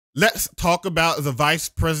Let's talk about the vice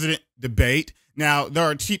president debate. Now, there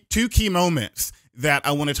are two key moments that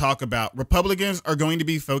I want to talk about. Republicans are going to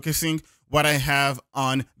be focusing what I have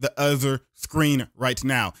on the other screen right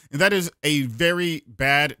now, and that is a very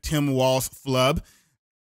bad Tim Walz flub.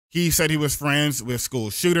 He said he was friends with school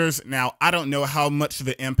shooters. Now, I don't know how much of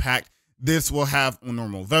an impact this will have on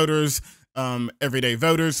normal voters, everyday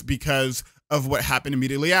voters, because of what happened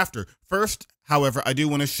immediately after. First, however, I do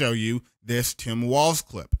want to show you this Tim Walz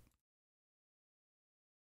clip.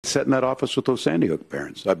 Sat in that office with those Sandy Hook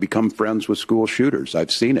parents. I've become friends with school shooters.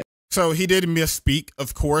 I've seen it. So he did misspeak.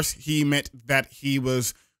 Of course, he meant that he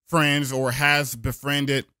was friends or has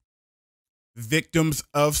befriended victims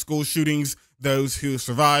of school shootings, those who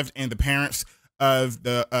survived, and the parents of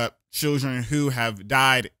the children who have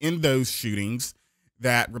died in those shootings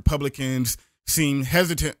that Republicans seem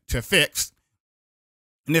hesitant to fix.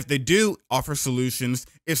 And if they do offer solutions,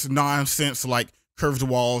 it's nonsense like curved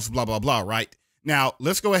walls, blah, blah, blah, right? Now,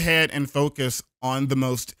 let's go ahead and focus on the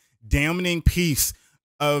most damning piece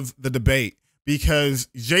of the debate, because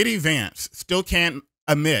J.D. Vance still can't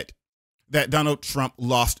admit that Donald Trump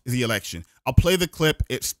lost the election. I'll play the clip.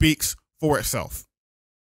 It speaks for itself.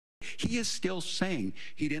 He is still saying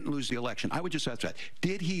he didn't lose the election. I would just ask that.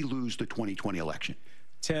 Did he lose the 2020 election?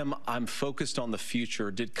 Tim, I'm focused on the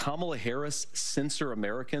future. Did Kamala Harris censor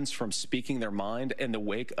Americans from speaking their mind in the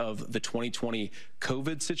wake of the 2020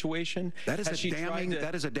 COVID situation? That is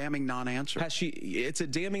a damning non-answer. It's a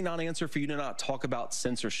damning non-answer for you to not talk about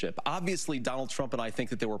censorship. Obviously, Donald Trump and I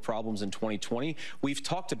think that there were problems in 2020. We've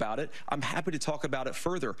talked about it. I'm happy to talk about it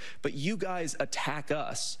further. But you guys attack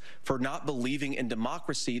us for not believing in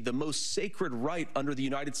democracy. The most sacred right under the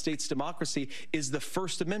United States democracy is the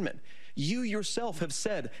First Amendment. You yourself have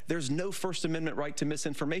said there's no First Amendment right to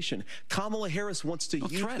misinformation. Kamala Harris wants to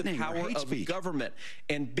use the power of government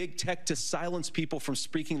and big tech to silence people from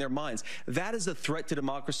speaking their minds. That is a threat to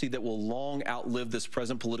democracy that will long outlive this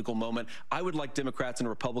present political moment. I would like Democrats and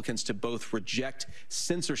Republicans to both reject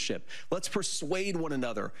censorship. Let's persuade one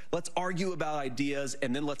another. Let's argue about ideas,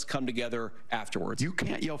 and then let's come together afterwards. You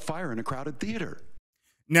can't yell fire in a crowded theater.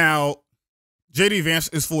 Now, J.D. Vance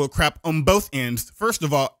is full of crap on both ends. First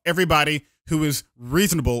of all, everybody who is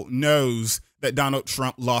reasonable knows that Donald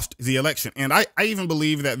Trump lost the election. And I even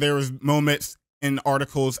believe that there was moments in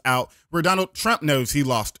articles out where Donald Trump knows he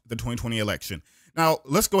lost the 2020 election. Now,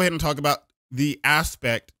 let's go ahead and talk about the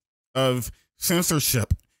aspect of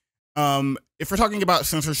censorship. If we're talking about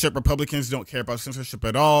censorship, Republicans don't care about censorship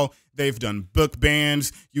at all. They've done book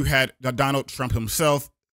bans. You had Donald Trump himself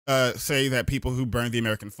say that people who burn the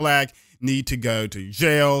American flag need to go to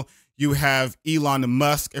jail. You have Elon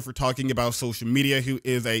Musk, if we're talking about social media, who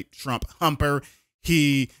is a Trump humper.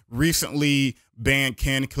 He recently banned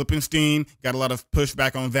Ken Klippenstein, got a lot of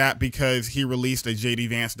pushback on that because he released a J.D.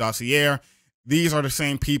 Vance dossier. These are the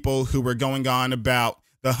same people who were going on about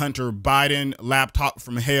the Hunter Biden laptop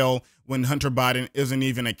from hell when Hunter Biden isn't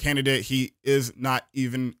even a candidate. He is not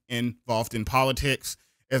even involved in politics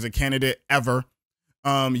as a candidate ever.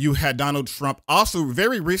 You had Donald Trump also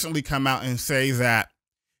very recently come out and say that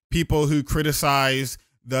people who criticize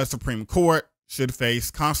the Supreme Court should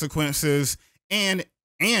face consequences. And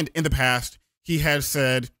in the past, he had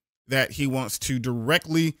said that he wants to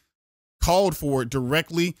called for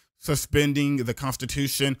directly suspending the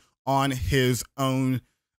Constitution on his own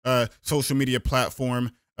social media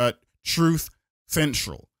platform, Truth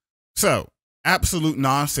Central. So, absolute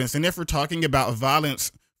nonsense. And if we're talking about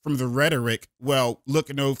violence from the rhetoric, well,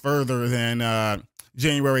 look no further than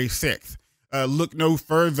January 6th. Look no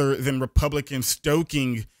further than Republicans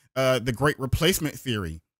stoking the Great Replacement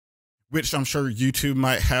theory, which I'm sure YouTube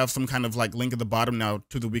might have some kind of like link at the bottom now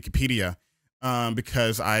to the Wikipedia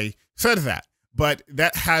because I said that. But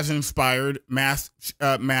that has inspired mass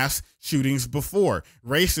shootings before,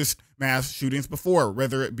 racist mass shootings before,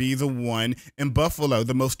 whether it be the one in Buffalo.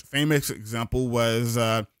 The most famous example was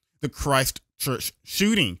the Christchurch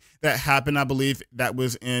shooting that happened, I believe that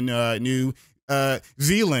was in New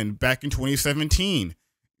Zealand back in 2017.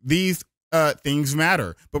 These things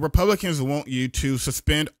matter, but Republicans want you to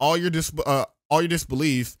suspend all your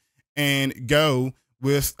disbelief and go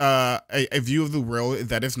with a view of the world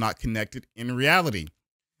that is not connected in reality.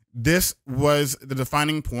 This was the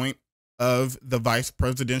defining point of the vice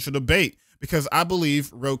presidential debate, because I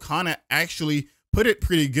believe Ro Khanna actually put it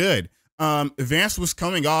pretty good. Vance was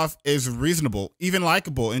coming off as reasonable, even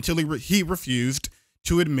likable, until he refused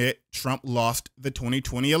to admit Trump lost the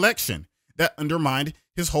 2020 election. That undermined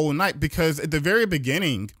his whole night, because at the very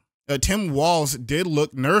beginning, Tim Walz did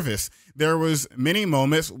look nervous. There was many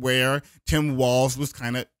moments where Tim Walz was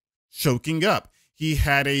kind of choking up. He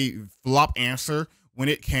had a flop answer when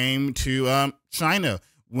it came to China,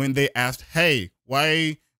 when they asked, hey,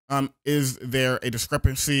 why is there a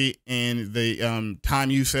discrepancy in the time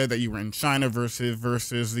you said that you were in China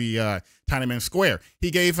versus the Tiananmen Square? He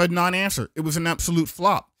gave a non-answer. It was an absolute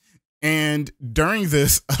flop. And during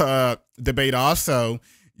this debate also,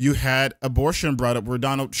 you had abortion brought up, where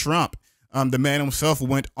Donald Trump, the man himself,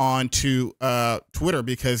 went on to Twitter,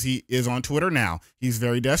 because he is on Twitter now. He's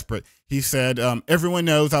very desperate. He said, everyone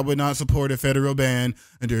knows I would not support a federal ban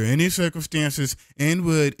under any circumstances and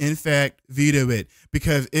would, in fact, veto it,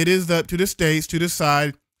 because it is up to the states to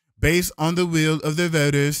decide based on the will of their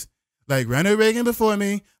voters. Like Ronald Reagan before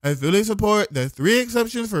me, I fully support the 3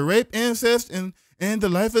 exceptions for rape, incest, and the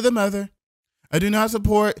life of the mother. I do not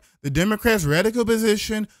support the Democrats' radical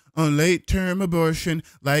position on late-term abortion,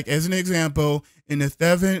 like, as an example, in the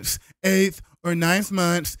 7th, 8th, or 9th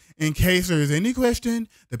months, in case there is any question,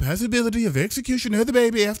 the possibility of execution of the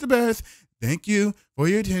baby after birth. Thank you for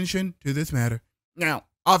your attention to this matter. Now,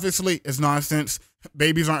 obviously, it's nonsense.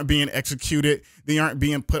 Babies aren't being executed. They aren't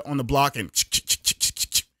being put on the block and,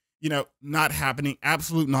 not happening.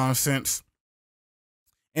 Absolute nonsense.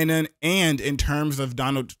 And in terms of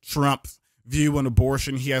Donald Trump's view on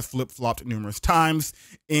abortion, he has flip-flopped numerous times.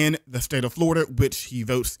 In the state of Florida, which he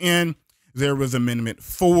votes in, there was Amendment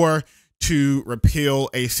 4 to repeal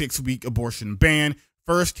a 6-week abortion ban.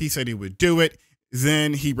 First, he said he would do it.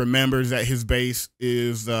 Then he remembers that his base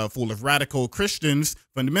is full of radical Christians,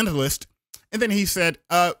 fundamentalists. And then he said,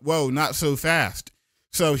 whoa, not so fast.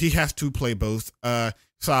 So he has to play both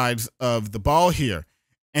sides of the ball here.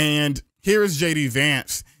 And here is J.D.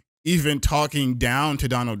 Vance even talking down to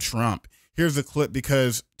Donald Trump. Here's a clip,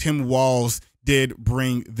 because Tim Walz did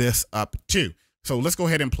bring this up too. So let's go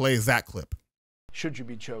ahead and play that clip. Should you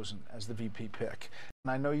be chosen as the VP pick?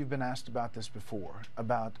 And I know you've been asked about this before,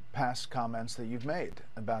 about past comments that you've made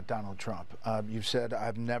about Donald Trump. You've said,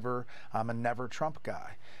 I'm a never Trump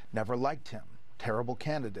guy, never liked him, terrible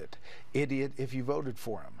candidate, idiot if you voted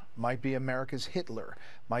for him, might be America's Hitler,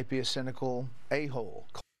 might be a cynical a-hole.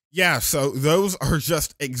 Yeah, so those are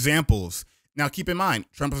just examples. Now, keep in mind,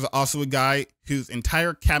 Trump is also a guy whose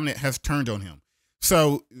entire cabinet has turned on him.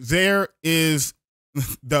 So there is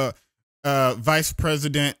the vice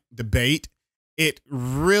president debate. It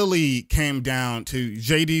really came down to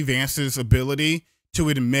J.D. Vance's ability to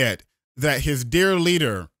admit that his dear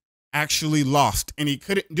leader actually lost, and he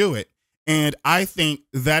couldn't do it. And I think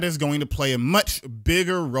that is going to play a much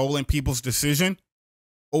bigger role in people's decision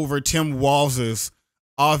over Tim Walz's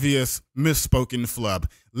obvious misspoken flub.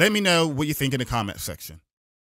 Let me know what you think in the comment section.